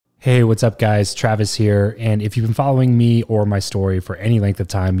Hey, what's up, guys? Travis here. And if you've been following me or my story for any length of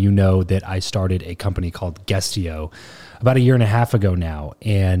time, you know that I started a company called Guestio about a year and a half ago now.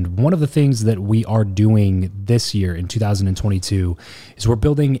 And one of the things that we are doing this year in 2022 is we're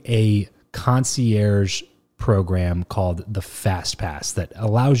building a concierge program called the Fast Pass that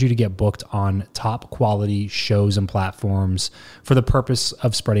allows you to get booked on top quality shows and platforms for the purpose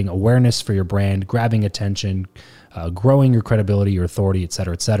of spreading awareness for your brand, grabbing attention, growing your credibility, your authority, et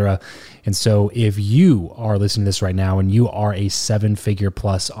cetera, et cetera. And so if you are listening to this right now and you are a 7-figure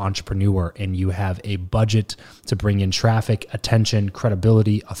plus entrepreneur and you have a budget to bring in traffic, attention,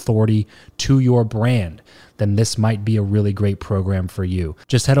 credibility, authority to your brand, then this might be a really great program for you.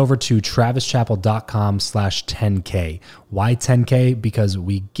 Just head over to travischappell.com/10K. Why 10K? Because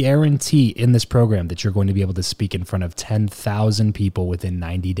we guarantee in this program that you're going to be able to speak in front of 10,000 people within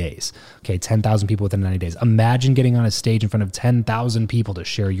 90 days. Okay, 10,000 people within 90 days. Imagine getting on a stage in front of 10,000 people to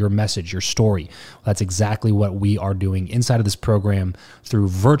share your message, your story. Well, that's exactly what we are doing inside of this program through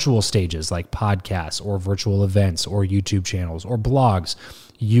virtual stages like podcasts or virtual events or YouTube channels or blogs.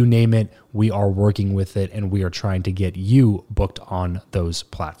 You name it, we are working with it, and we are trying to get you booked on those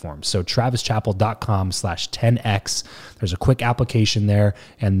platforms. So travischappell.com/10X. There's a quick application there,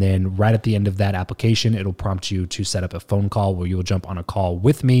 and then right at the end of that application, it'll prompt you to set up a phone call where you'll jump on a call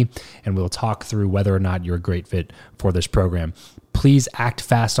with me, and we'll talk through whether or not you're a great fit for this program. Please act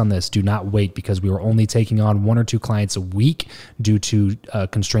fast on this. Do not wait, because we are only taking on 1 or 2 clients a week due to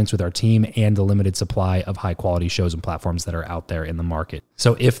constraints with our team and the limited supply of high quality shows and platforms that are out there in the market.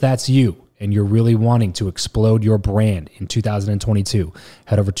 So if that's you and you're really wanting to explode your brand in 2022,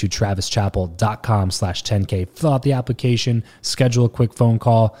 head over to travischappell.com/10K, fill out the application, schedule a quick phone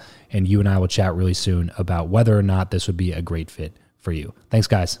call, and you and I will chat really soon about whether or not this would be a great fit for you. Thanks,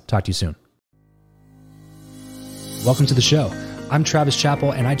 guys. Talk to you soon. Welcome to the show. I'm Travis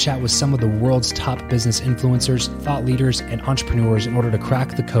Chappell, and I chat with some of the world's top business influencers, thought leaders, and entrepreneurs in order to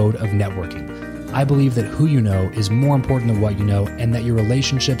crack the code of networking. I believe that who you know is more important than what you know, and that your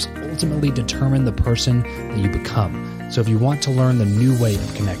relationships ultimately determine the person that you become. So if you want to learn the new way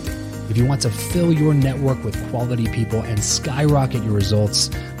of connecting, if you want to fill your network with quality people and skyrocket your results,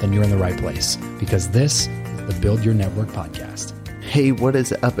 then you're in the right place, because this is the Build Your Network podcast. Hey, what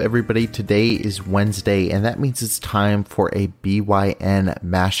is up, everybody? Today is Wednesday, and that means it's time for a BYN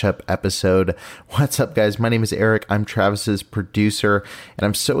Mashup episode. What's up, guys? My name is Eric. I'm Travis's producer, and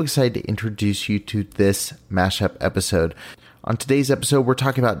I'm so excited to introduce you to this Mashup episode. On today's episode, we're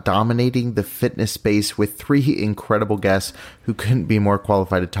talking about dominating the fitness space with 3 incredible guests who couldn't be more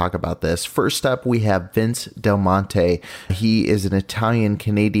qualified to talk about this. First up, we have Vince Del Monte. He is an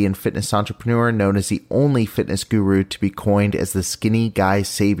Italian-Canadian fitness entrepreneur known as the only fitness guru to be coined as the skinny guy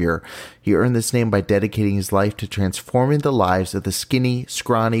savior. He earned this name by dedicating his life to transforming the lives of the skinny,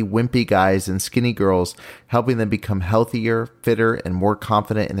 scrawny, wimpy guys and skinny girls, helping them become healthier, fitter, and more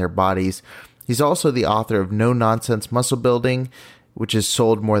confident in their bodies. He's also the author of No Nonsense Muscle Building, which has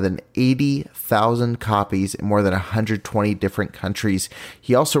sold more than 80,000 copies in more than 120 different countries.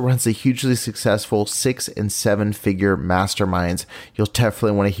 He also runs the hugely successful 6- and 7-figure masterminds. You'll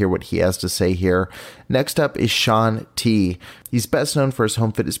definitely want to hear what he has to say here. Next up is Shaun T. He's best known for his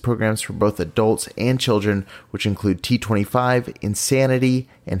home fitness programs for both adults and children, which include T25, Insanity,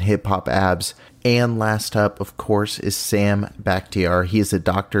 and Hip Hop Abs. And last up, of course, is Sam Bakhtiar. He is a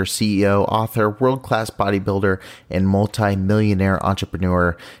doctor, CEO, author, world-class bodybuilder, and multi-millionaire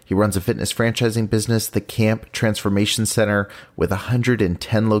entrepreneur. He runs a fitness franchising business, the Camp Transformation Center, with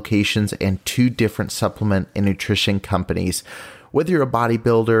 110 locations and 2 different supplement and nutrition companies. Whether you're a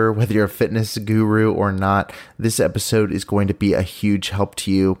bodybuilder, whether you're a fitness guru or not, this episode is going to be a huge help to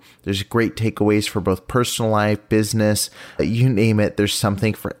you. There's great takeaways for both personal life, business, you name it. There's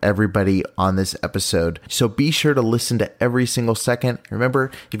something for everybody on this episode. So be sure to listen to every single second. Remember,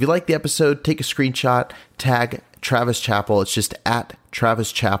 if you like the episode, take a screenshot, tag Travis Chappell. It's just at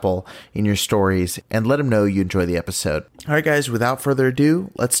Travis Chappell in your stories, and let him know you enjoy the episode. All right, guys, without further ado,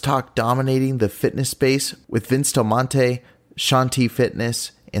 let's talk dominating the fitness space with Vince Del Monte, Shaun T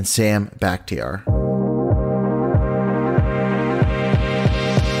Fitness, and Sam Bakhtiar.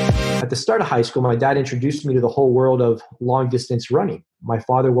 At the start of high school, my dad introduced me to the whole world of long distance running. My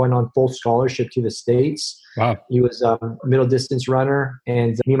father went on full scholarship to the States. Wow. He was a middle distance runner,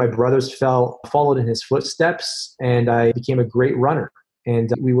 and me and my brothers followed in his footsteps, and I became a great runner. And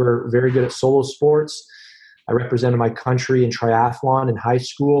we were very good at solo sports. I represented my country in triathlon in high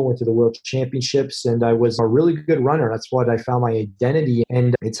school, went to the world championships, and I was a really good runner. That's what I found my identity.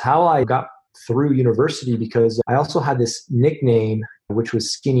 And it's how I got through university, because I also had this nickname, which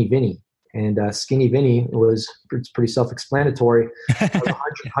was Skinny Vinny. And Skinny Vinny it's pretty self-explanatory. I was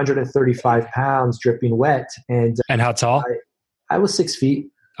 135 pounds, dripping wet. And how tall? I was 6 feet.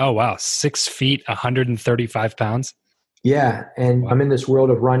 Oh, wow. 6 feet, 135 pounds. Yeah. And Wow. I'm in this world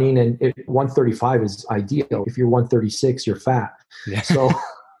of running, and 135 is ideal. If you're 136, you're fat. Yeah. So,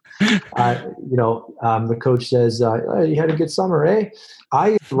 the coach says, oh, you had a good summer, eh?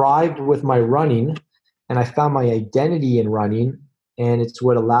 I thrived with my running, and I found my identity in running. And it's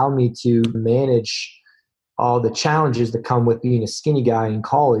what allowed me to manage all the challenges that come with being a skinny guy in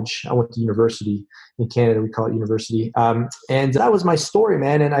college. I went to university in Canada. We call it university. And that was my story,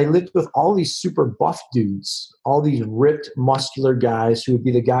 man. And I lived with all these super buff dudes, all these ripped, muscular guys who would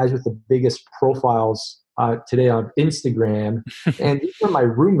be the guys with the biggest profiles today on Instagram. And these were my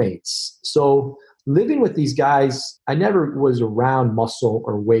roommates. So living with these guys, I never was around muscle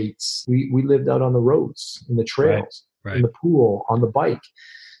or weights. We lived out on the roads, in the trails, right. in the pool, on the bike.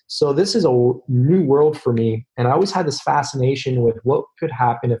 So this is a new world for me. And I always had this fascination with what could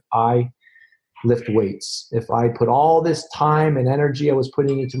happen if I lift weights, if I put all this time and energy I was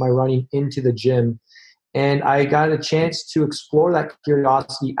putting into my running into the gym. And I got a chance to explore that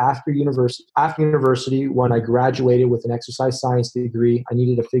curiosity after university. After university, when I graduated with an exercise science degree, I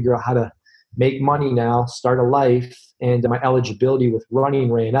needed to figure out how to make money now, start a life, and my eligibility with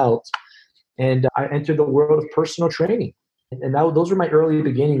running ran out. And I entered the world of personal training. And those were my early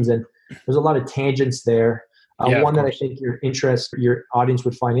beginnings. And there's a lot of tangents there. One that I think your audience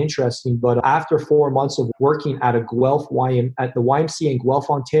would find interesting. But after 4 months of working at at the YMCA in Guelph,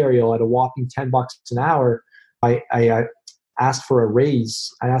 Ontario, at a whopping $10 an hour, I asked for a raise.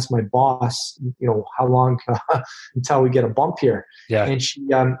 I asked my boss, how long until we get a bump here? Yeah. And she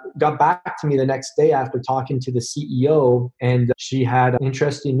got back to me the next day after talking to the CEO, and she had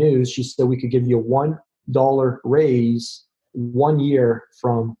interesting news. She said we could give you a $1 raise 1 year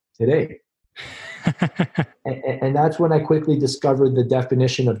from today. and that's when I quickly discovered the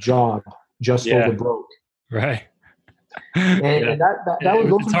definition of job, just over broke. Right. And that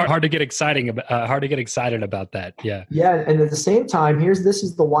was it's hard to get excited about that. Yeah. Yeah. And at the same time, this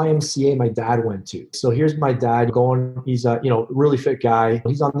is the YMCA my dad went to. So here's my dad going, he's a, really fit guy.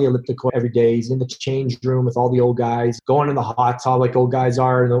 He's on the elliptical every day. He's in the change room with all the old guys, going in the hot tub like old guys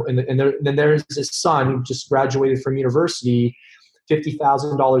are. And then there's his son who just graduated from university,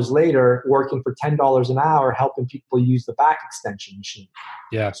 $50,000 later, working for $10 an hour, helping people use the back extension machine.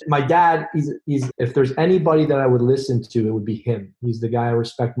 Yeah. My dad, he's if there's anybody that I would listen to, it would be him. He's the guy I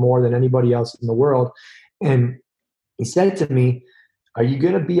respect more than anybody else in the world. And he said to me, are you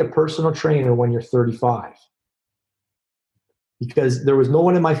going to be a personal trainer when you're 35? Because there was no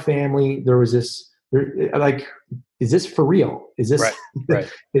one in my family. There was is this for real? Is this,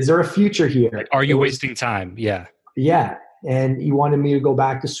 right. Is there a future here? Like, are you wasting time? Yeah. Yeah. And he wanted me to go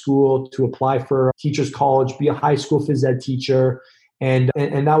back to school to apply for teacher's college, be a high school phys ed teacher. And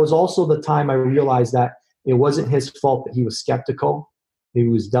that was also the time I realized that it wasn't his fault that he was skeptical. He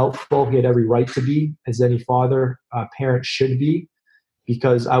was doubtful. He had every right to be, as any parent should be,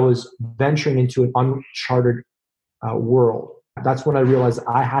 because I was venturing into an uncharted world. That's when I realized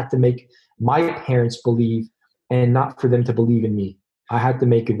I had to make my parents believe, and not for them to believe in me. I had to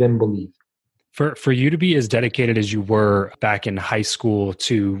make them believe. For you to be as dedicated as you were back in high school,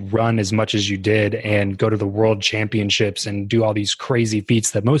 to run as much as you did and go to the world championships and do all these crazy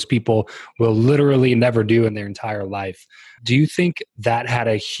feats that most people will literally never do in their entire life, do you think that had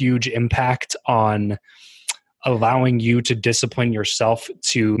a huge impact on allowing you to discipline yourself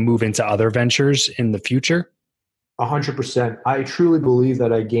to move into other ventures in the future? 100%. I truly believe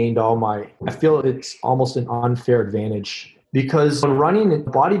that I gained I feel it's almost an unfair advantage, because when running and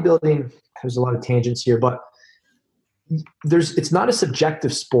bodybuilding, there's a lot of tangents here, but it's not a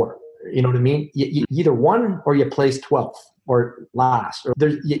subjective sport. You know what I mean? You either won or you placed 12th or last, or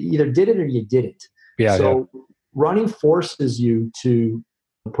you either did it or you didn't. Yeah. So running forces you to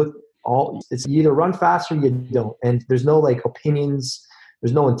it's you either run fast or you don't. And there's no opinions.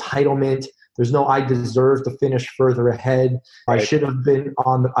 There's no entitlement. There's no, I deserve to finish further ahead. Right. I should have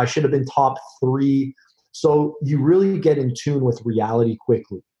been top 3. So you really get in tune with reality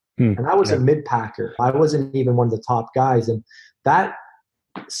quickly. And I was a mid-packer. I wasn't even one of the top guys. And that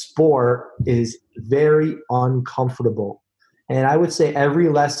sport is very uncomfortable. And I would say every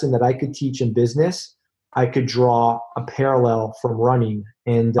lesson that I could teach in business, I could draw a parallel from running.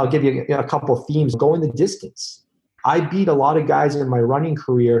 And I'll give you a couple of themes. Going the distance. I beat a lot of guys in my running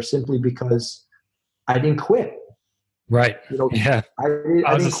career simply because I didn't quit. Right. I was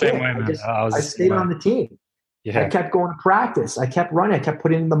the didn't same quit. way, man. I stayed on the team. Yeah. I kept going to practice. I kept running. I kept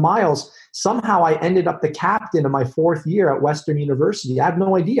putting in the miles. Somehow I ended up the captain in my 4th year at Western University. I have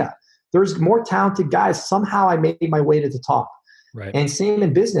no idea. There's more talented guys. Somehow I made my way to the top. Right. And same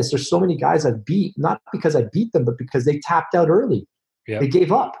in business. There's so many guys I've beat, not because I beat them, but because they tapped out early. Yep. They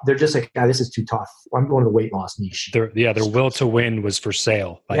gave up. They're just like, this is too tough. I'm going to the weight loss niche. Their will to win was for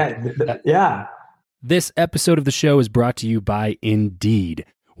sale. Yeah. This episode of the show is brought to you by Indeed.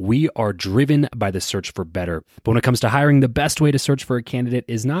 We are driven by the search for better. But when it comes to hiring, the best way to search for a candidate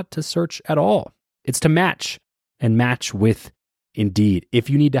is not to search at all. It's to match, and match with Indeed. If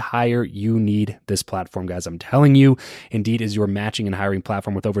you need to hire, you need this platform, guys. I'm telling you, Indeed is your matching and hiring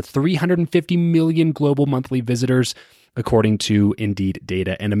platform with over 350 million global monthly visitors, according to Indeed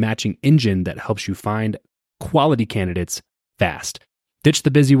data, and a matching engine that helps you find quality candidates fast. Ditch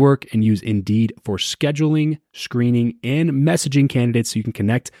the busy work and use Indeed for scheduling, screening, and messaging candidates so you can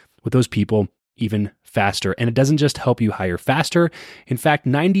connect with those people even faster. And it doesn't just help you hire faster. In fact,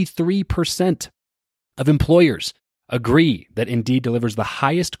 93% of employers agree that Indeed delivers the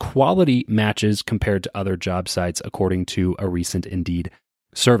highest quality matches compared to other job sites, according to a recent Indeed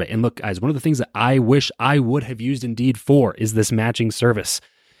survey. And look, guys, one of the things that I wish I would have used Indeed for is this matching service.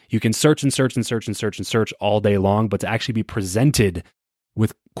 You can search and search and search and search and search all day long, but to actually be presented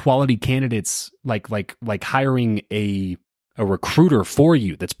with quality candidates, like hiring a recruiter for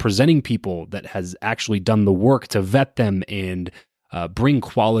you that's presenting people that has actually done the work to vet them and bring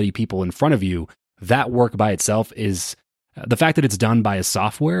quality people in front of you, that work by itself is the fact that it's done by a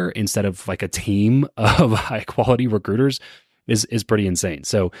software instead of like a team of high quality recruiters is pretty insane.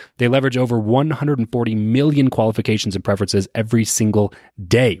 So they leverage over 140 million qualifications and preferences every single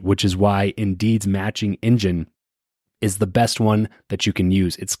day, which is why Indeed's matching engine is the best one that you can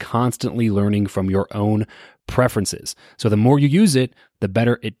use. It's constantly learning from your own preferences. So the more you use it, the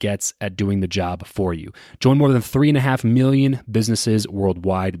better it gets at doing the job for you. Join more than 3.5 million businesses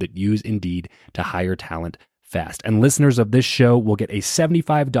worldwide that use Indeed to hire talent fast. And listeners of this show will get a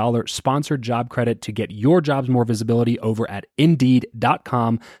 $75 sponsored job credit to get your jobs more visibility over at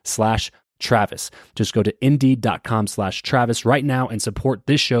Indeed.com/Travis. Just go to Indeed.com/Travis right now and support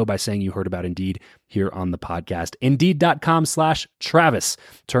this show by saying you heard about Indeed here on the podcast. Indeed.com/Travis.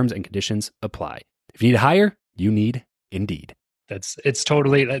 Terms and conditions apply. If you need to hire, you need Indeed. It's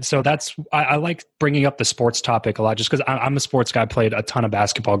totally, so that's, I like bringing up the sports topic a lot just because I'm a sports guy, played a ton of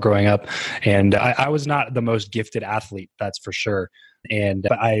basketball growing up, and I was not the most gifted athlete, that's for sure.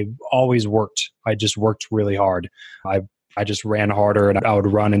 But I always worked. I just worked really hard. I just ran harder, and I would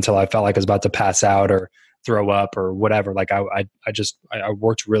run until I felt like I was about to pass out or throw up or whatever. Like I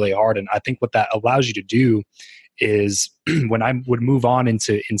worked really hard. And I think what that allows you to do is when I would move on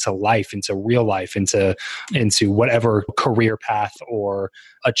into life, into real life, into whatever career path or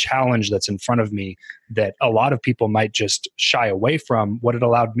a challenge that's in front of me that a lot of people might just shy away from, what it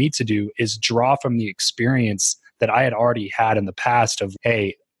allowed me to do is draw from the experience that I had already had in the past of,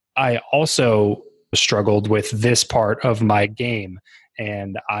 hey, I also struggled with this part of my game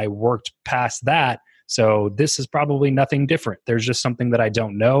and I worked past that. So this is probably nothing different. There's just something that I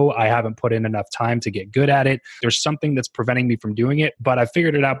don't know. I haven't put in enough time to get good at it. There's something that's preventing me from doing it, but I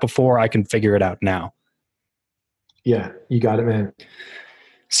figured it out before. I can figure it out now. Yeah, you got it, man.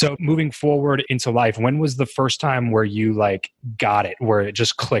 So moving forward into life, when was the first time where you got it, where it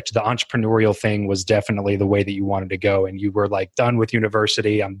just clicked? The entrepreneurial thing was definitely the way that you wanted to go. And you were done with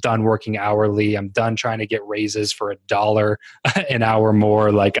university. I'm done working hourly. I'm done trying to get raises for $1 an hour more.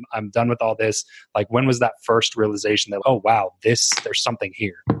 I'm done with all this. When was that first realization that, oh, wow, there's something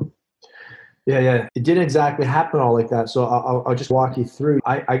here? Yeah. It didn't exactly happen all like that. So I'll just walk you through.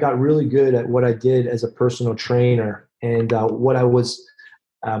 I got really good at what I did as a personal trainer, and what I was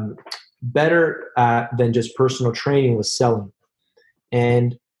better than just personal training was selling.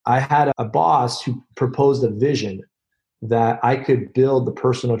 And I had a boss who proposed a vision that I could build the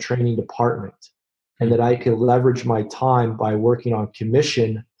personal training department and that I could leverage my time by working on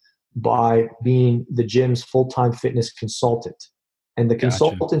commission by being the gym's full-time fitness consultant. And the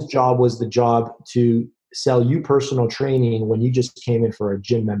consultant's job was the job to sell you personal training when you just came in for a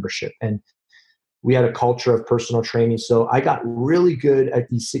gym membership. And we had a culture of personal training. So I got really good at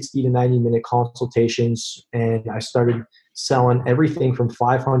these 60 to 90 minute consultations, and I started selling everything from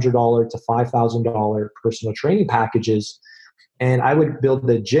 $500 to $5,000 personal training packages. And I would build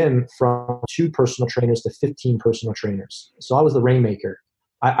the gym from 2 personal trainers to 15 personal trainers. So I was the rainmaker.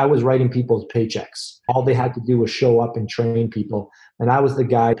 I was writing people's paychecks. All they had to do was show up and train people. And I was the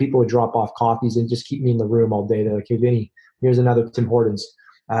guy, people would drop off coffees and just keep me in the room all day. They're like, hey, Vinny, here's another Tim Hortons.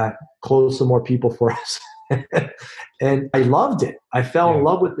 Close some more people for us. And I loved it. I fell in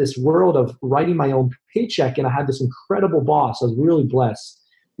love with this world of writing my own paycheck, and I had this incredible boss. I was really blessed.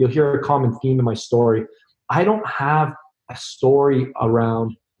 You'll hear a common theme in my story. I don't have a story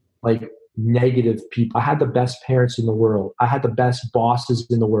around like negative people. I had the best parents in the world. I had the best bosses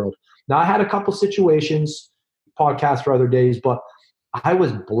in the world. Now I had a couple situations, podcasts for other days, but I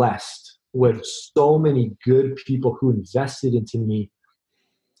was blessed with so many good people who invested into me.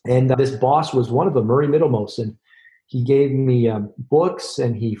 And this boss was one of them, Murray Middlemost. And he gave me books,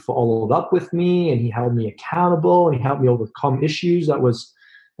 and he followed up with me, and he held me accountable, and he helped me overcome issues that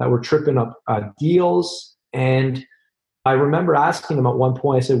were tripping up deals. And I remember asking him at one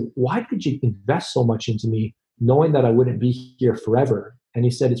point, I said, why did you invest so much into me knowing that I wouldn't be here forever? And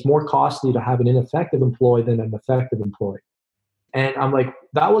he said, it's more costly to have an ineffective employee than an effective employee. And I'm like,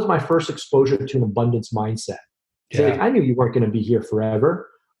 that was my first exposure to an abundance mindset. So like, I knew you weren't going to be here forever.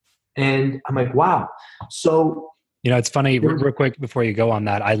 And I'm like, wow. So, it's funny, real quick before you go on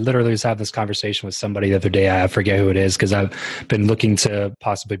that, I literally was having this conversation with somebody the other day. I forget who it is, because I've been looking to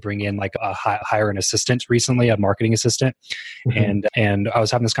possibly bring in like hire an assistant recently, a marketing assistant. Mm-hmm. And I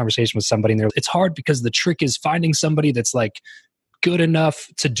was having this conversation with somebody, and it's hard because the trick is finding somebody that's like good enough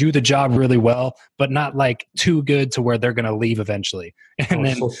to do the job really well, but not like too good to where they're going to leave eventually. And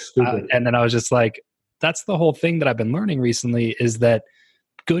then, so stupid. And then I was just like, that's the whole thing that I've been learning recently, is that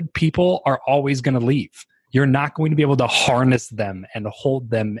good people are always going to leave. You're not going to be able to harness them and hold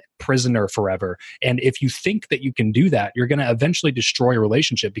them prisoner forever. And if you think that you can do that, you're going to eventually destroy a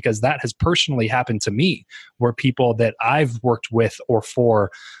relationship, because that has personally happened to me, where people that I've worked with or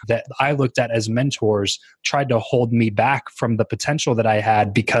for that I looked at as mentors tried to hold me back from the potential that I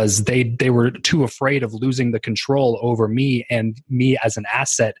had, because they were too afraid of losing the control over me and me as an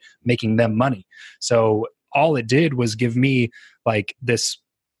asset, making them money. So all it did was give me like this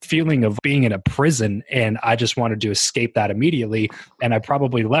feeling of being in a prison, and I just wanted to escape that immediately. And I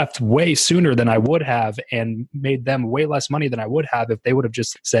probably left way sooner than I would have, and made them way less money than I would have if they would have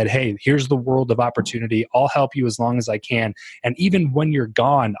just said, hey, here's the world of opportunity. I'll help you as long as I can. And even when you're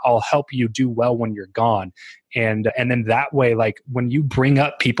gone, I'll help you do well when you're gone. And then that way, like when you bring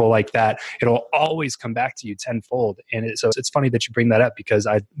up people like that, it'll always come back to you tenfold. And so it's funny that you bring that up, because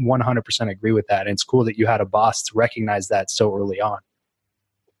I 100% agree with that. And it's cool that you had a boss to recognize that so early on.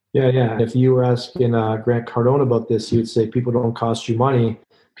 Yeah. If you were asking Grant Cardone about this, he would say, people don't cost you money.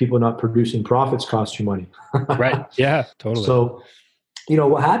 People not producing profits cost you money. Right. Yeah, totally. So,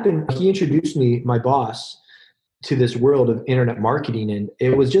 what happened, he introduced me, my boss, to this world of internet marketing. And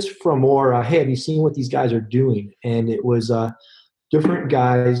it was just from more, hey, have you seen what these guys are doing? And it was different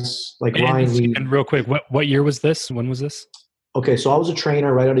guys like Ryan Lee. And real quick, what year was this? When was this? Okay, so I was a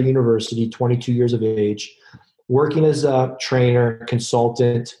trainer right out of university, 22 years of age, working as a trainer,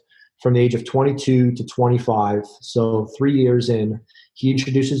 consultant from the age of 22 to 25. So 3 years in, he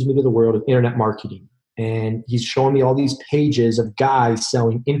introduces me to the world of internet marketing. And he's showing me all these pages of guys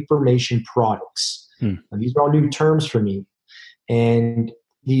selling information products. And these are all new terms for me. And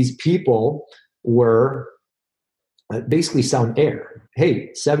these people were basically selling air. Hey,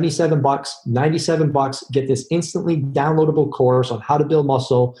 $77, $97, get this instantly downloadable course on how to build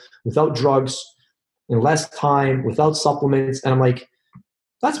muscle without drugs, in less time, without supplements. And I'm like,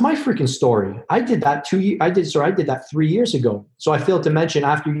 that's my freaking story. I did that 3 years ago. So I failed to mention,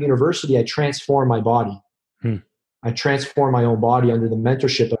 after university, I transformed my body. I transformed my own body under the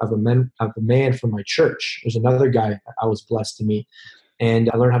mentorship of a man from my church. There's another guy I was blessed to meet. And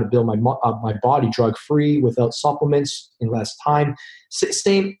I learned how to build my body drug-free, without supplements, in less time.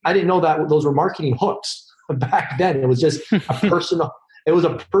 Same, I didn't know that those were marketing hooks back then. It was just it was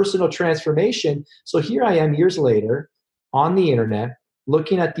a personal transformation. So here I am years later on the internet,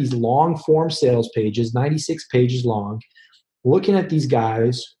 looking at these long form sales pages, 96 pages long, looking at these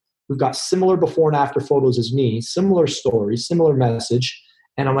guys who've got similar before and after photos as me, similar stories, similar message.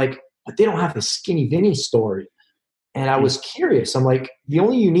 And I'm like, but they don't have the Skinny Vinny story. And I was curious. I'm like, the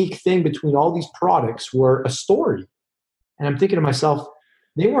only unique thing between all these products were a story. And I'm thinking to myself,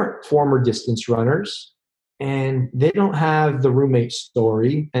 they weren't former distance runners, and they don't have the roommate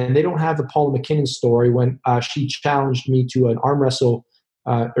story, and they don't have the Paula McKinnon story when she challenged me to an arm wrestle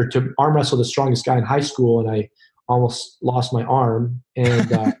or to arm wrestle the strongest guy in high school, and I almost lost my arm.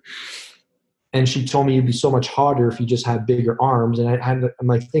 And and she told me it'd be so much harder if you just had bigger arms. And I'm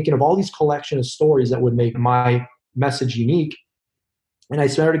like thinking of all these collection of stories that would make my message unique. And I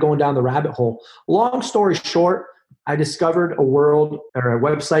started going down the rabbit hole. Long story short, I discovered a world or a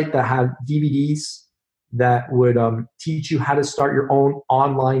website that had DVDs that would teach you how to start your own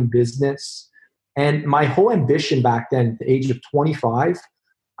online business. And my whole ambition back then, at the age of 25,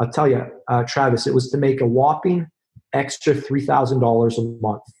 I'll tell you, Travis, it was to make a whopping extra $3,000 a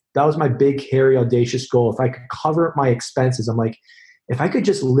month. That was my big, hairy, audacious goal. If I could cover my expenses, I'm like, if I could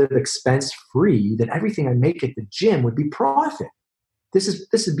just live expense free, then everything I make at the gym would be profit.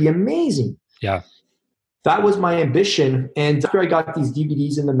 this would be amazing. Yeah. That was my ambition. And after I got these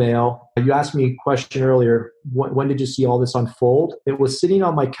DVDs in the mail, you asked me a question earlier, when did you see all this unfold? It was sitting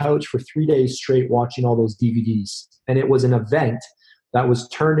on my couch for 3 days straight watching all those DVDs. And it was an event that was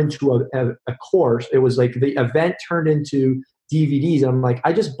turned into a course. It was like the event turned into DVDs. And I'm like,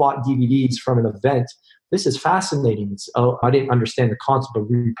 I just bought DVDs from an event. This is fascinating. I didn't understand the concept of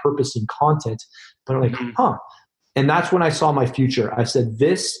repurposing content, but I'm like, huh. And that's when I saw my future. I said,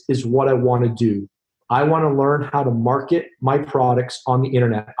 this is what I want to do. I want to learn how to market my products on the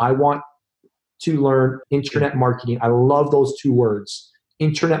internet. I want to learn internet marketing. I love those 2 words.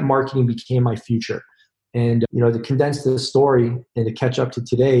 Internet marketing became my future. And, to condense the story and to catch up to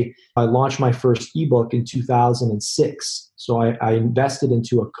today, I launched my first ebook in 2006. So I invested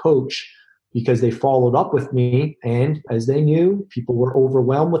into a coach because they followed up with me. And as they knew, people were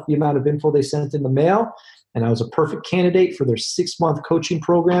overwhelmed with the amount of info they sent in the mail. And I was a perfect candidate for their 6-month coaching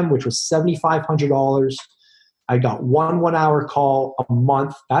program, which was $7,500. I got one 1-hour call a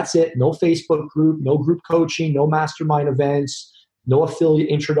month. That's it. No Facebook group, no group coaching, no mastermind events, no affiliate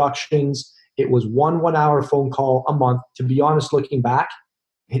introductions. It was one 1-hour phone call a month. To be honest, looking back,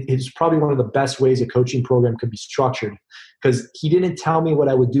 it's probably one of the best ways a coaching program could be structured, because he didn't tell me what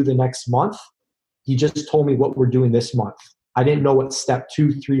I would do the next month. He just told me what we're doing this month. I didn't know what step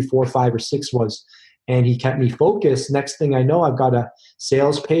 2, 3, 4, 5, or 6 was. And he kept me focused. Next thing I know, I've got a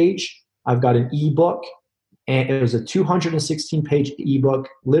sales page. I've got an ebook. And it was a 216-page ebook,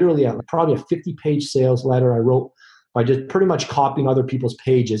 literally probably a 50-page sales letter I wrote by just pretty much copying other people's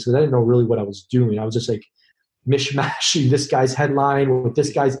pages, because I didn't know really what I was doing. I was just like mishmashing this guy's headline with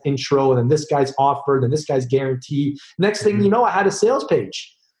this guy's intro, and then this guy's offer, then this guy's guarantee. Next thing you know, I had a sales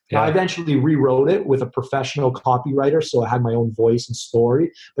page. Now, I eventually rewrote it with a professional copywriter, so I had my own voice and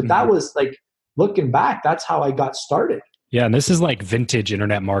story. But that was like, looking back, that's how I got started. Yeah. And this is like vintage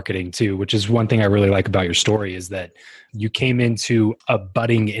internet marketing too, which is one thing I really like about your story, is that you came into a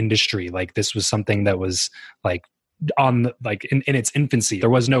budding industry. Like, this was something that was like in its infancy. There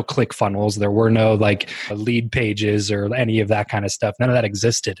was no click funnels. There were no like lead pages or any of that kind of stuff. None of that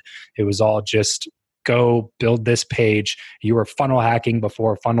existed. It was all just go build this page. You were funnel hacking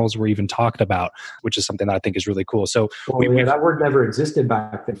before funnels were even talked about, which is something that I think is really cool. So that word never existed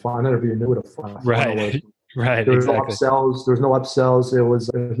back then. I never even knew what a funnel was. Right. There was exactly. no upsells. There was no upsells. There was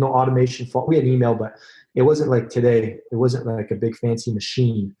no automation. We had email, but it wasn't like today. It wasn't like a big fancy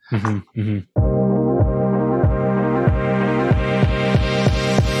machine.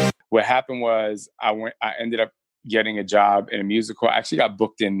 What happened was I ended up getting a job in a musical. I actually got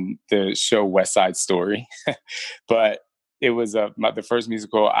booked in the show West Side Story, but it was the first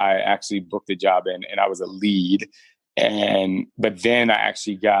musical I actually booked a job in, and I was a lead. But then I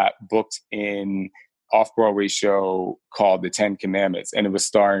actually got booked in off-Broadway show called The 10 Commandments, and it was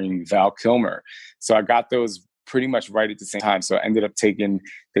starring Val Kilmer. So I got those pretty much right at the same time. So I ended up taking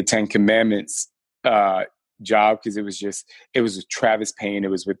the 10 Commandments job because it was with Travis Payne.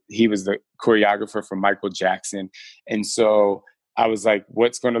 He was the choreographer for Michael Jackson. And so I was like,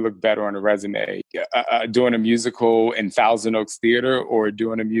 what's going to look better on a resume? Doing a musical in Thousand Oaks Theater, or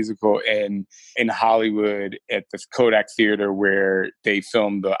doing a musical in Hollywood at the Kodak Theater where they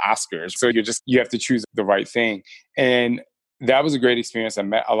filmed the Oscars. So you have to choose the right thing. And that was a great experience. I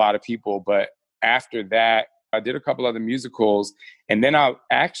met a lot of people, but after that, I did a couple other musicals, and then I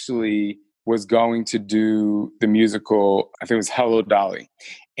actually was going to do the musical, I think it was Hello Dolly.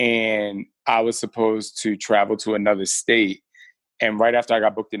 And I was supposed to travel to another state. And right after I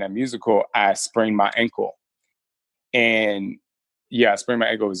got booked in that musical, I sprained my ankle. And I sprained my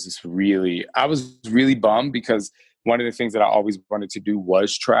ankle. I was really bummed, because one of the things that I always wanted to do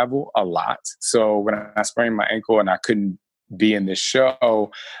was travel a lot. So when I sprained my ankle and I couldn't be in this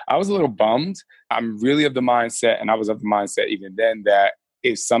show, I was a little bummed. I'm really of the mindset, and I was of the mindset even then, that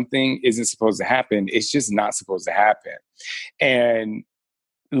if something isn't supposed to happen, it's just not supposed to happen. And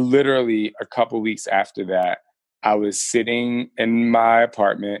literally a couple weeks after that, I was sitting in my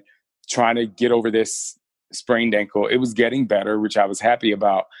apartment trying to get over this sprained ankle. It was getting better, which I was happy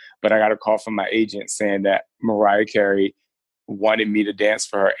about, but I got a call from my agent saying that Mariah Carey wanted me to dance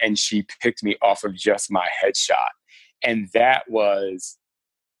for her, and she picked me off of just my headshot. And that was,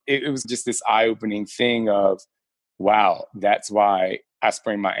 it was just this eye-opening thing of, wow, that's why I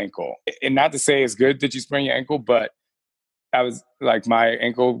sprained my ankle. And not to say it's good that you sprain your ankle, but I was like, my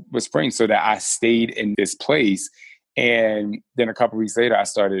ankle was sprained so that I stayed in this place. And then a couple of weeks later, I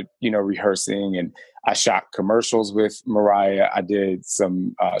started, rehearsing, and I shot commercials with Mariah. I did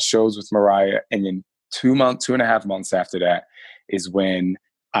some shows with Mariah. And then 2.5 months after that is when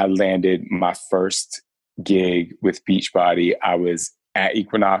I landed my first gig with Beachbody. I was at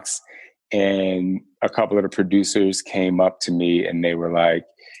Equinox, and a couple of the producers came up to me and they were like,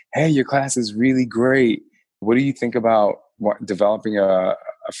 "Hey, your class is really great. What do you think about developing a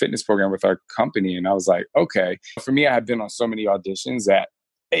fitness program with our company?" And I was like, okay. For me, I had been on so many auditions that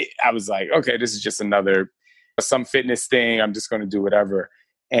I was like, okay, this is just some fitness thing. I'm just going to do whatever.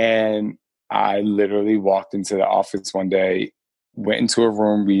 And I literally walked into the office one day, went into a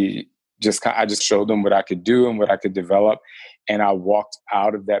room. I just showed them what I could do and what I could develop. And I walked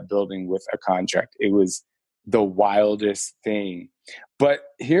out of that building with a contract. It was the wildest thing. But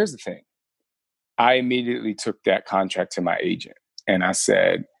here's the thing. I immediately took that contract to my agent and I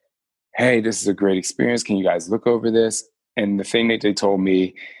said, "Hey, this is a great experience. Can you guys look over this?" And the thing that they told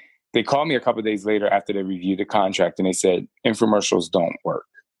me, they called me a couple of days later after they reviewed the contract and they said, "Infomercials don't work."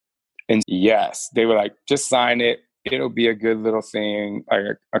 And yes, they were like, "Just sign it. It'll be a good little thing,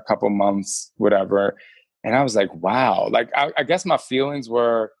 like a couple months, whatever." And I was like, wow. Like, I guess my feelings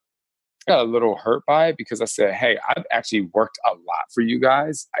were got a little hurt by it because I said, hey, I've actually worked a lot for you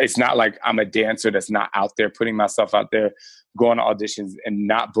guys. It's not like I'm a dancer that's not out there putting myself out there, going to auditions and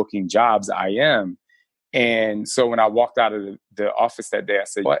not booking jobs. I am. And so when I walked out of the office that day, I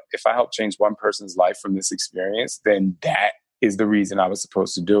said, what if I help change one person's life from this experience, then that is the reason I was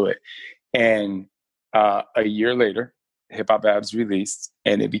supposed to do it. And a year later, Hip Hop Abs released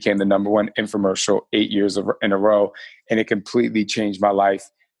and it became the #1 infomercial 8 years in a row. And it completely changed my life.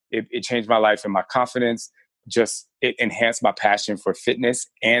 It changed my life and my confidence. Just it enhanced my passion for fitness,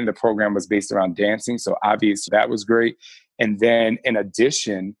 and the program was based around dancing. So obviously that was great. And then in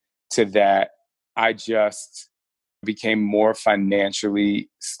addition to that, I just became more financially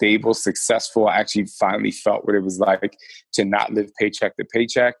stable, successful. I actually finally felt what it was like to not live paycheck to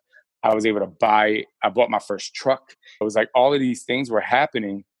paycheck. I was able to I bought my first truck. It was like all of these things were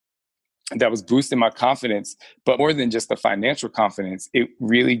happening that was boosting my confidence. But more than just the financial confidence, it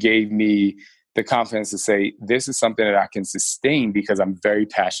really gave me the confidence to say, this is something that I can sustain because I'm very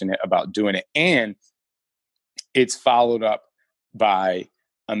passionate about doing it. And it's followed up by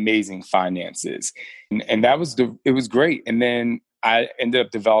amazing finances. And that was it was great. And then I ended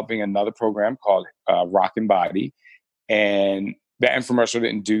up developing another program called Rock and Body. And that infomercial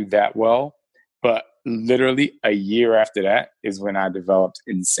didn't do that well. But literally a year after that is when I developed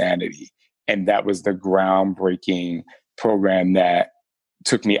Insanity. And that was the groundbreaking program that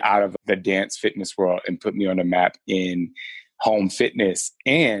took me out of the dance fitness world and put me on the map in home fitness.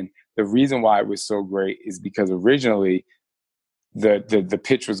 And the reason why it was so great is because originally the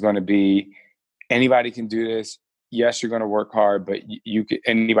pitch was going to be, anybody can do this. Yes, you're going to work hard, but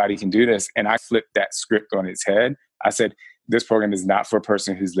anybody can do this. And I flipped that script on its head. I said, this program is not for a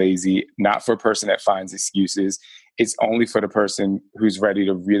person who's lazy, not for a person that finds excuses. It's only for the person who's ready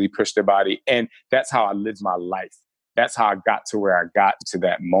to really push their body. And that's how I lived my life. That's how I got to where I got to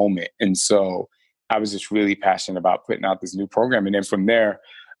that moment. And so I was just really passionate about putting out this new program. And then from there,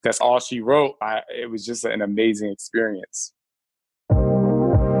 that's all she wrote. It was just an amazing experience.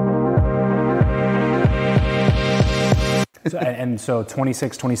 So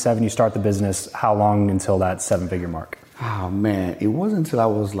 26, 27, you start the business. How long until that 7-figure mark? Oh, man. It wasn't until I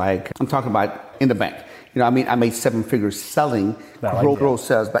was like, I'm talking about in the bank. You know, I mean, I made 7 figures selling gross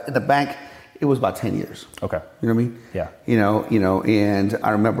sales, but in the bank, it was about 10 years. Okay. You know what I mean? Yeah. You know, and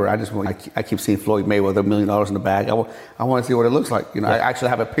I remember I keep seeing Floyd Mayweather $1 million in the bag. I want to see what it looks like. You know, yeah. I actually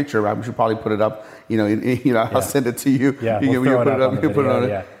have a picture. I should probably put it up. I'll send it to you. Yeah, you we'll put it up. You put it on it.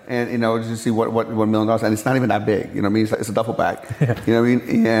 Yeah. And just see what $1 million, and it's not even that big. You know what I mean? It's a duffel bag. You know what I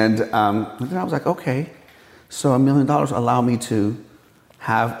mean? And then I was like, okay, so $1 million allow me to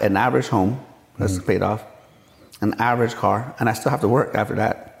have an average home that's paid off, an average car, and I still have to work after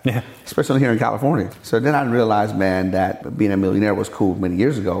that. Yeah. Especially here in California. So then I realized, man, that being a millionaire was cool many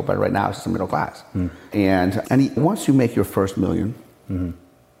years ago, but right now it's just a middle class. And once you make your first million,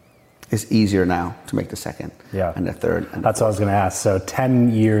 it's easier now to make the second and the third. And that's what I was going to ask. So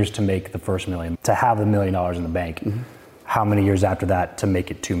 10 years to make the first million, to have $1 million in the bank. How many years after that to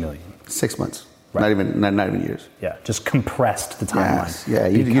make it 2 million? 6 months. Right. Not even years. Yeah, just compressed the timeline. Yes. Yeah,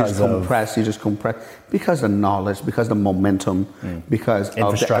 you just compress because of knowledge, because of the momentum, because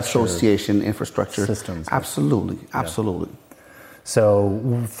of the association, infrastructure. Systems. Absolutely. Yeah.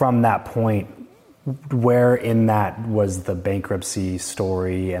 So from that point, where in that was the bankruptcy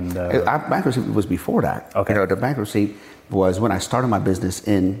story and the... Bankruptcy was before that. Okay. The bankruptcy was when I started my business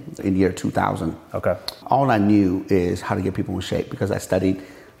in year 2000. Okay. All I knew is how to get people in shape because I studied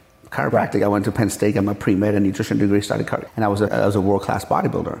chiropractic. I went to Penn State, got my pre-med and nutrition degree, studied chiropractic, and I was a world-class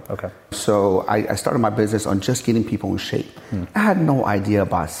bodybuilder. Okay. So I started my business on just getting people in shape. I had no idea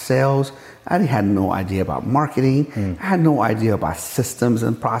about sales. I had no idea about marketing. I had no idea about systems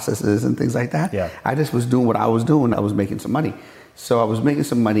and processes and things like that. Yeah. I just was doing what I was doing. I was making some money. So I was making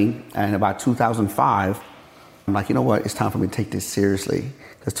some money, and about 2005, I'm like, you know what? It's time for me to take this seriously.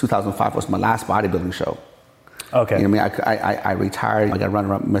 Because 2005 was my last bodybuilding show. Okay. You know what I mean? I retired. I got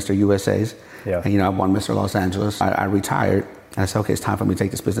runner-up Mr. USA's. Yeah. And, I won Mr. Los Angeles. I retired. And I said, okay, it's time for me to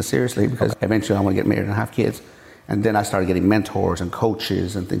take this business seriously because eventually I want to get married and have kids. And then I started getting mentors and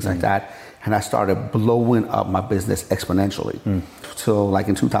coaches and things like that. And I started blowing up my business exponentially. So like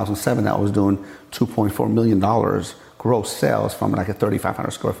in 2007, I was doing $2.4 million gross sales from like a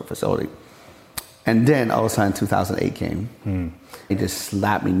 3,500 square foot facility. And then all of a sudden 2008 came. It just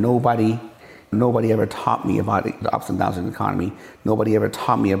slapped me. Nobody ever taught me about the ups and downs of the economy. Nobody ever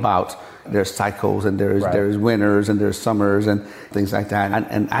taught me about there's cycles and there's winters and there's summers and things like that.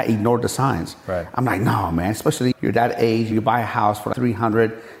 And I ignored the signs. Right. I'm like, no, man, especially you're that age, you buy a house for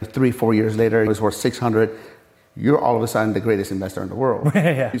 300, 4 years later, it was worth 600. You're all of a sudden the greatest investor in the world.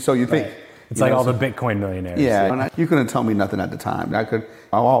 Yeah. So you think. Right. It's like all the Bitcoin millionaires. Yeah. You couldn't tell me nothing at the time. I could,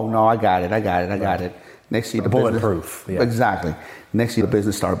 oh, no, I got it. Next year, the bulletproof. Business, exactly. Next year, the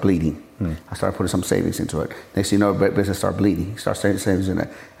business started bleeding. I started putting some savings into it. Next year, business started bleeding. Start savings in it.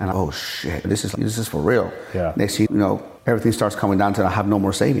 And oh shit, this is for real. Yeah. Next year, everything starts coming down to I have no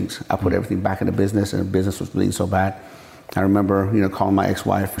more savings. I put everything back in the business, and the business was bleeding so bad. I remember, calling my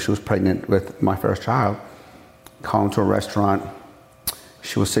ex-wife. She was pregnant with my first child. Calling to a restaurant.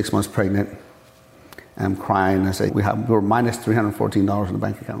 She was 6 months pregnant. And I'm crying. I say, we were minus $314 in the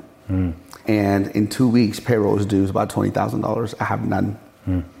bank account. And in 2 weeks, payroll is due about $20,000. I have none.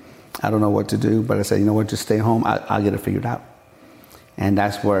 I don't know what to do, but I said, you know what, just stay home. I'll get it figured out. And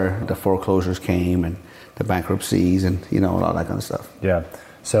that's where the foreclosures came and the bankruptcies and, all that kind of stuff. Yeah.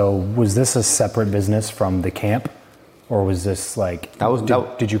 So was this a separate business from the camp? Or was this like,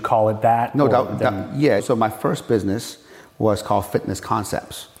 did you call it that? No, yeah. So my first business was called Fitness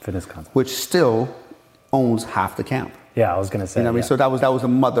Concepts. Fitness Concepts. Which still owns half the camp. Yeah, I was going to say. You know what I mean? So that was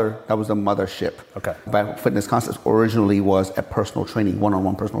a mothership. Okay. But Fitness Concepts originally was a personal training,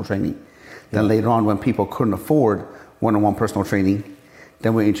 one-on-one personal training. Then later on, when people couldn't afford one-on-one personal training,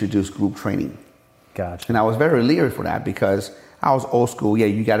 then we introduced group training. Gotcha. And I was very leery for that because I was old school. Yeah,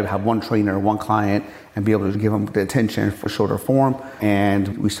 you got to have one trainer, one client, and be able to give them the attention for shorter form.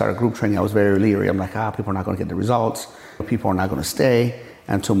 And we started group training. I was very leery. I'm like, people are not going to get the results. People are not going to stay.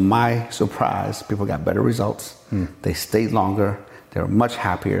 And to my surprise, people got better results. They stayed longer. They were much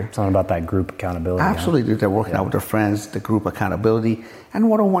happier. Something about that group accountability. Absolutely. Huh? They're working out with their friends, the group accountability. And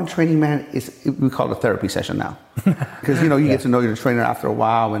one-on-one training, man, we call it a therapy session now. Because, you get to know your trainer after a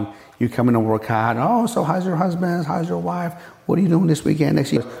while and you come in and work out. Oh, so how's your husband? How's your wife? What are you doing this weekend?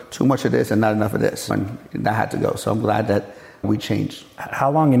 Next year, too much of this and not enough of this. And that had to go. So I'm glad that we changed. How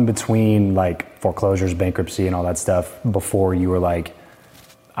long in between like foreclosures, bankruptcy and all that stuff before you were like,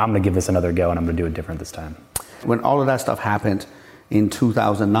 I'm going to give this another go and I'm going to do it different this time? When all of that stuff happened in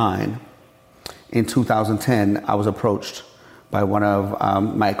 2009, in 2010, I was approached by one of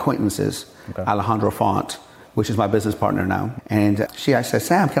my acquaintances, Alejandro Font, which is my business partner now. And I said,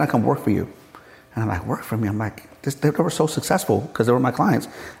 Sam, can I come work for you? And I'm like, work for me? I'm like, they were so successful because they were my clients.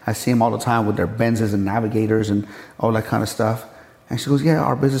 I see them all the time with their Benzes and Navigators and all that kind of stuff. And she goes, yeah,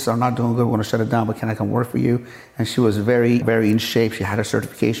 our business are not doing good. We want to shut it down, but can I come work for you? And she was very, very in shape. She had her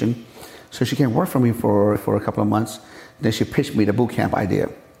certification. So she came work for me for a couple of months. Then she pitched me the boot camp idea.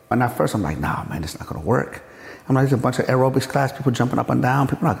 And at first I'm like, nah, man, it's not going to work. I'm like, there's a bunch of aerobics class, people jumping up and down.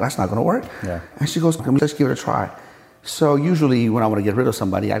 People are like, that's not going to work. Yeah. And she goes, let's give it a try. So usually when I want to get rid of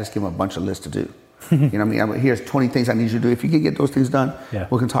somebody, I just give them a bunch of lists to do. You know what I mean? Here's 20 things I need you to do. If you can get those things done,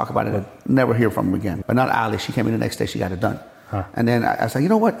 we can talk about it. Never hear from them again. But not Ali. She came in the next day. She got it done. Huh. And then I said, you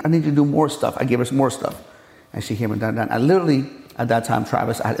know what? I need you to do more stuff. I gave her some more stuff. And she came and done that. I literally, at that time,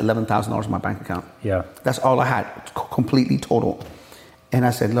 Travis, I had $11,000 in my bank account. Yeah. That's all I had, completely total. And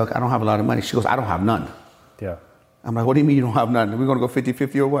I said, look, I don't have a lot of money. She goes, I don't have none. Yeah. I'm like, what do you mean you don't have none? We're going to go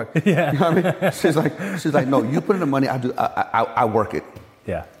 50-50 or what? Yeah. You know what I mean? She's like, no, you put in the money, I work it.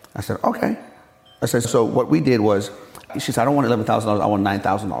 Yeah. I said, okay. I said, so what we did was, she said, I don't want $11,000, I want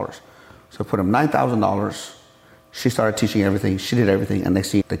 $9,000. So I put him $9,000. She started teaching everything. She did everything. And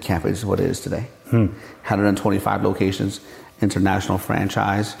next thing, the camp is what it is today. 125 locations, international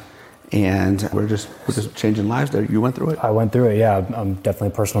franchise. And we're just changing lives there. You went through it? I went through it, yeah. I'm definitely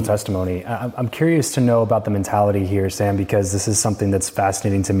a personal testimony. I'm curious to know about the mentality here, Sam, because this is something that's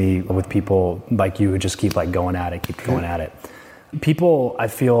fascinating to me with people like you who just keep like going at it, keep going at it. People, I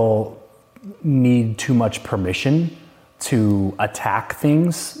feel, need too much permission to attack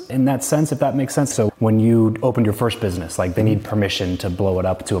things in that sense, if that makes sense. So when you opened your first business, like they need permission to blow it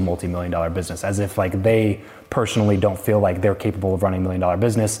up to a multi-million-dollar business, as if like they personally don't feel like they're capable of running a $1 million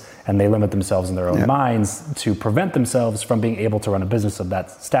business, and they limit themselves in their own minds to prevent themselves from being able to run a business of that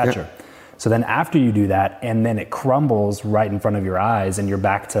stature. So then after you do that, and then it crumbles right in front of your eyes, and you're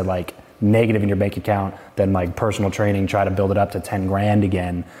back to like negative in your bank account, then like personal training, try to build it up to 10 grand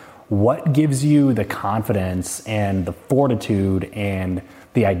again. What gives you the confidence and the fortitude and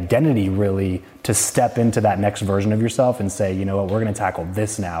the identity really to step into that next version of yourself and say, you know what, we're going to tackle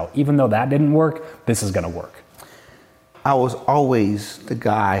this now. Even though that didn't work, this is going to work. I was always the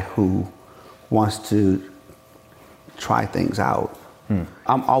guy who wants to try things out.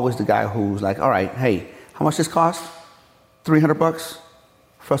 I'm always the guy who's like, all right, hey, how much this cost? $300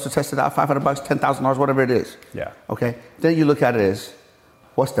 for us to test it out, $500, $10,000, whatever it is. Yeah. Okay. Then you look at it as,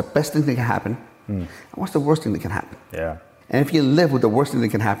 what's the best thing that can happen? And what's the worst thing that can happen? Yeah. And if you live with the worst thing that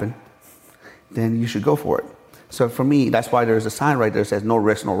can happen, then you should go for it. So for me, that's why there's a sign right there that says no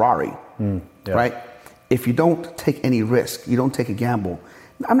risk, no Rari. Right? If you don't take any risk, you don't take a gamble.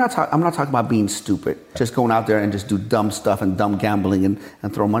 I'm not talking about being stupid, just going out there and just do dumb stuff and dumb gambling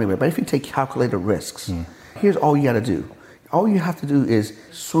and throw money away. But if you take calculated risks, here's all you got to do. All you have to do is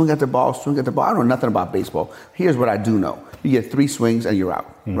swing at the ball, swing at the ball. I don't know nothing about baseball. Here's what I do know. You get 3 swings and you're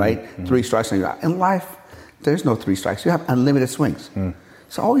out, right? 3 strikes and you're out. In life, there's no 3 strikes. You have unlimited swings.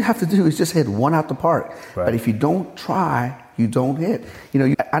 So all you have to do is just hit one out the park. Right. But if you don't try, you don't hit. You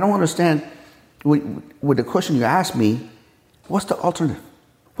know, I don't understand with the question you asked me, what's the alternative?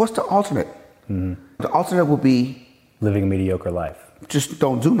 What's the alternate? The alternate would be living a mediocre life. Just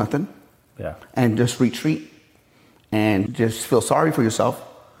don't do nothing. Yeah. And just retreat and just feel sorry for yourself.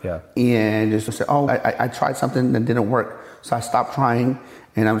 Yeah. And just say, oh, I tried something that didn't work. So I stopped trying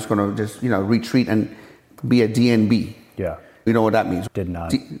and I'm just going to just, retreat and be a DNB. Yeah. You know what that means? Did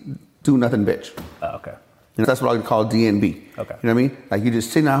not. Do nothing, bitch. Oh, okay. That's what I would call DNB. Okay. You know what I mean? Like you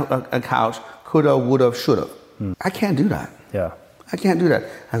just sitting on a couch, coulda, woulda, shoulda. I can't do that. Yeah. I can't do that.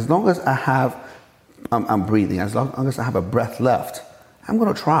 As long as I have, I'm breathing. As long as I have a breath left, I'm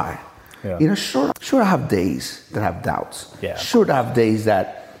going to try. Yeah. Sure I have days that I have doubts. Yeah. Sure I have days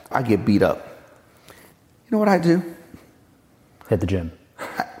that I get beat up. You know what I do? Hit the gym.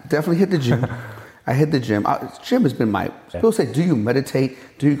 I definitely hit the gym. I hit the gym. Gym has been my... People say, do you meditate?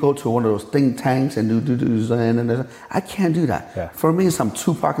 Do you go to one of those think tanks and do Zen? And I can't do that. Yeah. For me, some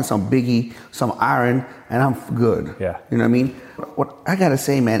Tupac and some Biggie, some Iron, and I'm good. Yeah. You know what I mean? What I got to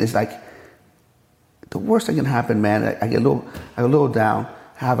say, man, is like, the worst that can happen, man, I get a little down,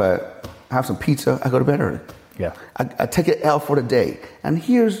 have some pizza, I go to bed early. Yeah. I take an L for the day. And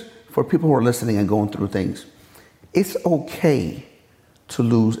here's, for people who are listening and going through things, it's okay to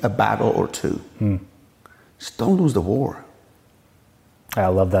lose a battle or two. Just don't lose the war. I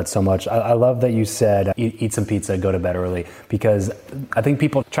love that so much. I love that you said eat some pizza, go to bed early, because I think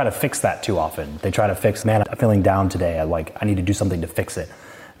people try to fix that too often. They try to fix, man, I'm feeling down today. I need to do something to fix it.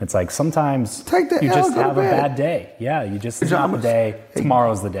 It's like sometimes you just have a bad day. Yeah, you just, it's not the day,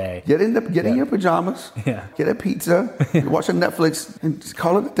 tomorrow's the day. Get in your pajamas, get a pizza, watch a Netflix, and just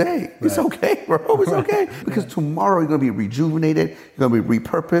call it a day. It's okay, bro, it's okay. Because tomorrow you're going to be rejuvenated, you're going to be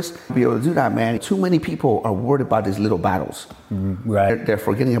repurposed, be able to do that, man. Too many people are worried about these little battles. Right. They're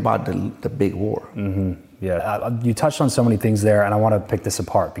forgetting about the big war. Yeah, you touched on so many things there, and I want to pick this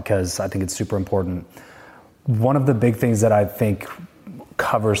apart because I think it's super important. One of the big things that I think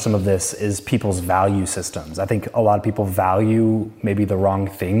covers some of this is people's value systems. I think a lot of people value maybe the wrong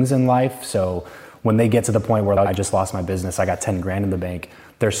things in life. So when they get to the point where I just lost my business, I got 10 grand in the bank,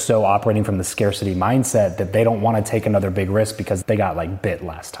 they're so operating from the scarcity mindset that they don't want to take another big risk because they got bit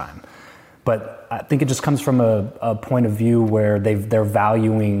last time. But I think it just comes from a point of view where they're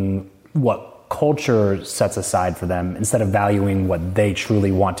valuing what culture sets aside for them instead of valuing what they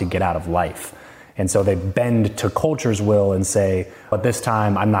truly want to get out of life. And so they bend to culture's will and say, but this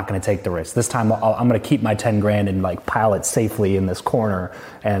time I'm not going to take the risk. This time I'm going to keep my 10 grand and pile it safely in this corner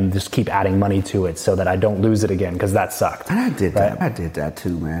and just keep adding money to it so that I don't lose it again, because that sucked. And I did that. I did that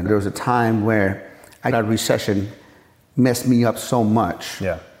too, man. There was a time where a recession messed me up so much.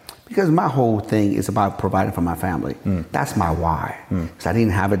 Yeah. Because my whole thing is about providing for my family. That's my why. Because I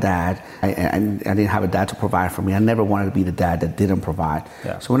didn't have a dad. I didn't have a dad to provide for me. I never wanted to be the dad that didn't provide.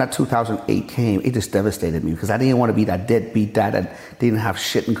 Yeah. So when that 2008 came, it just devastated me because I didn't want to be that deadbeat dad that didn't have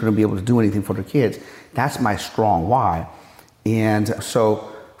shit and couldn't be able to do anything for the kids. That's my strong why. And so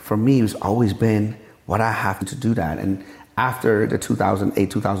for me, it's always been what I have to do that. And after the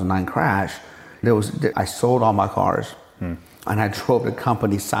 2008, 2009 crash, I sold all my cars. and I drove the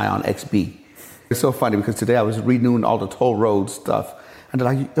company Scion XB. It's so funny because today I was renewing all the toll road stuff. And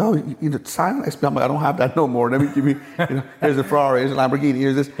they're like, oh, Scion XB. I'm like, I don't have that no more. Let me give me, here's a Ferrari, here's a Lamborghini,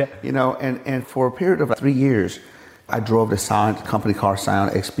 here's this, and for a period of 3 years, I drove the Scion company car Scion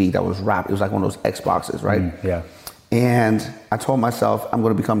XB that was wrapped. It was like one of those Xboxes, right? Yeah. And I told myself, I'm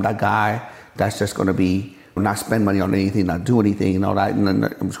going to become that guy that's just going to be, not spend money on anything, not do anything, and all that. And then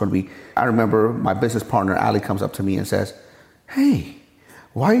I'm just going to be, I remember my business partner, Ali, comes up to me and says, hey,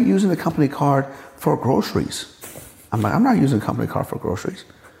 why are you using the company card for groceries? I'm like, I'm not using a company card for groceries.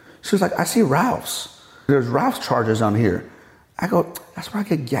 She was like, I see Ralph's. There's Ralph's charges on here. I go, that's where I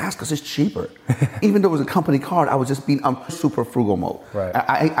get gas because it's cheaper. Even though it was a company card, I was just I'm super frugal mode. Right.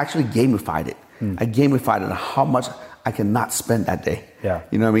 I actually gamified it. I gamified it how much I cannot spend that day. Yeah.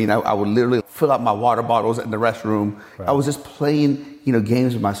 You know what I mean? I would literally fill up my water bottles in the restroom. Right. I was just playing,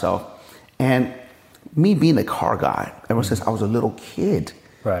 games with myself. And me being a car guy, ever since I was a little kid,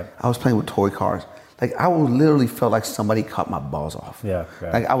 right. I was playing with toy cars. Like I would literally feel like somebody cut my balls off. Yeah.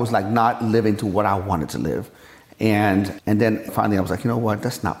 Right. Like I was like not living to what I wanted to live. And then finally I was like, you know what?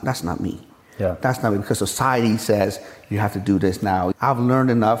 That's not me. Yeah. That's not me because society says you have to do this now. I've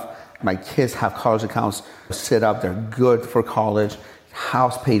learned enough. My kids have college accounts set up. They're good for college.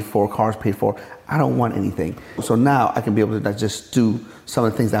 House paid for, cars paid for. I don't want anything. So now I can be able to just do some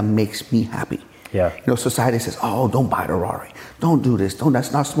of the things that makes me happy. Yeah. Society says, oh, don't buy the Ferrari. Don't do this.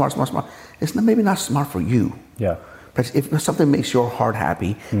 That's not smart. It's maybe not smart for you. Yeah. But if something makes your heart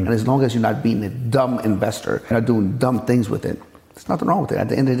happy, and as long as you're not being a dumb investor, you're not doing dumb things with it, there's nothing wrong with it. At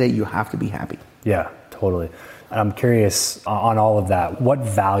the end of the day, you have to be happy. Yeah, totally. And I'm curious on all of that, what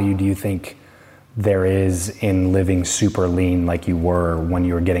value do you think there is in living super lean like you were when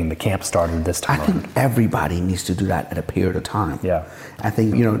you were getting the camp started this time I think everybody needs to do that at a period of time. Yeah. I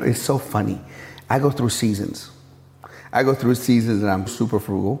think, it's so funny. I go through seasons. And I'm super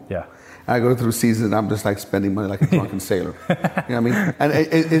frugal. Yeah. I go through seasons and I'm just like spending money like a drunken sailor. You know what I mean? And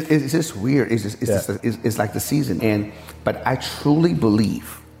it's just weird. It's like the season. But I truly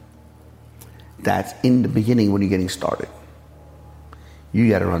believe that in the beginning when you're getting started, you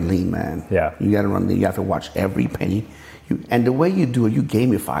got to run lean, man. Yeah. You got to run lean. You have to watch every penny. And the way you do it, you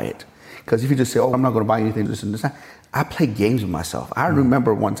gamify it. Because if you just say, oh, I'm not going to buy anything, this and this, I play games with myself. I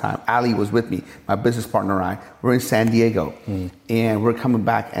remember one time, Ali was with me, my business partner and I. We're in San Diego, and we're coming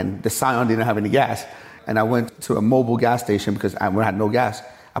back, and the Scion didn't have any gas. And I went to a mobile gas station because I had no gas.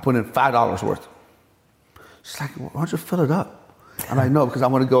 I put in $5 worth. She's like, why don't you fill it up? I'm like, no, because I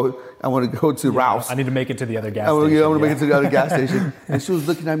want to go to Ralph's. I need to make it to the other gas station. I want to make it to the other gas station. station. And she was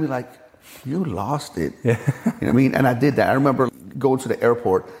looking at me like, you lost it. Yeah. You know what I mean? And I did that. I remember going to the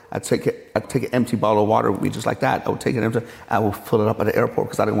airport. I'd take an empty bottle of water with me just like that. I would take it empty. I would fill it up at the airport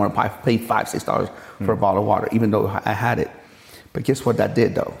because I didn't want to pay $5, $6 for a bottle of water, even though I had it. But guess what that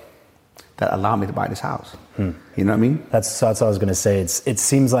did, though? That allowed me to buy this house. You know what I mean? That's what I was going to say. It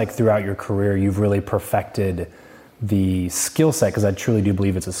seems like throughout your career, you've really perfected the skill set, because I truly do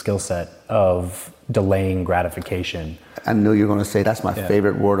believe it's a skill set of delaying gratification. I knew you were going to say that's my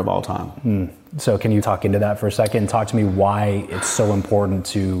favorite word of all time. So can you talk into that for a second? Talk to me why it's so important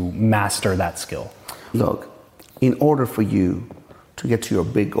to master that skill. Look, in order for you to get to your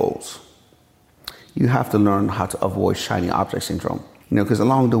big goals, you have to learn how to avoid shiny object syndrome. Because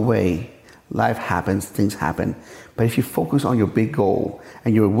along the way, life happens, things happen. But if you focus on your big goal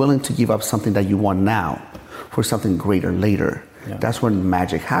and you're willing to give up something that you want now for something greater later, that's when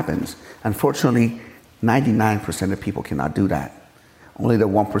magic happens. Unfortunately, 99% of people cannot do that. Only the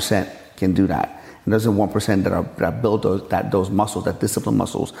 1% can do that. And there's the 1% that build those muscles, that discipline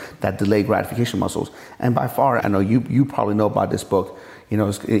muscles, that delayed gratification muscles. And by far, I know you probably know about this book.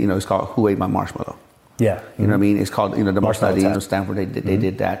 It's called Who Ate My Marshmallow? Yeah. You know what I mean? It's called, the Marshmallow study test. in Stanford, they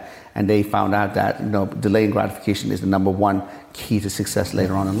did that. And they found out that, delayed gratification is the number one key to success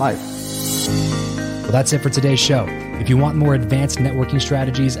later on in life. Well, that's it for today's show. If you want more advanced networking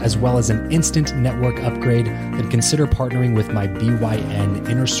strategies as well as an instant network upgrade, then consider partnering with my BYN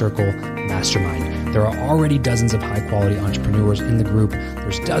Inner Circle Mastermind. There are already dozens of high-quality entrepreneurs in the group.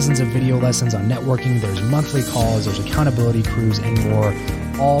 There's dozens of video lessons on networking. There's monthly calls. There's accountability crews and more,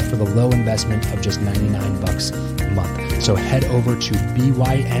 all for the low investment of just $99 a month. So head over to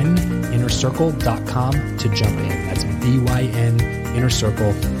byninnercircle.com to jump in. That's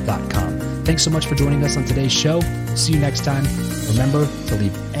byninnercircle.com. Thanks so much for joining us on today's show. We'll see you next time. Remember to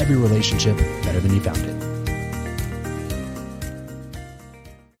leave every relationship better than you found it.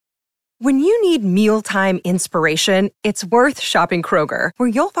 When you need mealtime inspiration, it's worth shopping Kroger, where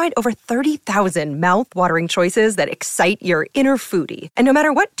you'll find over 30,000 mouth-watering choices that excite your inner foodie. And no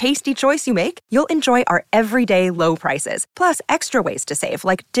matter what tasty choice you make, you'll enjoy our everyday low prices, plus extra ways to save,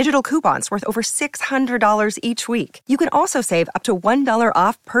 like digital coupons worth over $600 each week. You can also save up to $1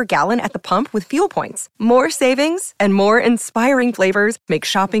 off per gallon at the pump with fuel points. More savings and more inspiring flavors make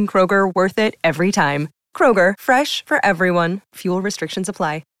shopping Kroger worth it every time. Kroger, fresh for everyone. Fuel restrictions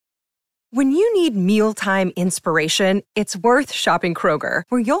apply. When you need mealtime inspiration, it's worth shopping Kroger,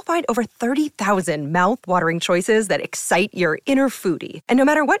 where you'll find over 30,000 mouth-watering choices that excite your inner foodie. And no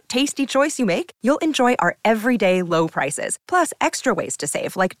matter what tasty choice you make, you'll enjoy our everyday low prices, plus extra ways to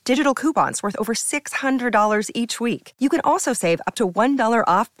save, like digital coupons worth over $600 each week. You can also save up to $1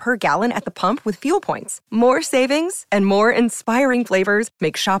 off per gallon at the pump with fuel points. More savings and more inspiring flavors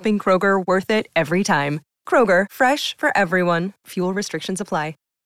make shopping Kroger worth it every time. Kroger, fresh for everyone. Fuel restrictions apply.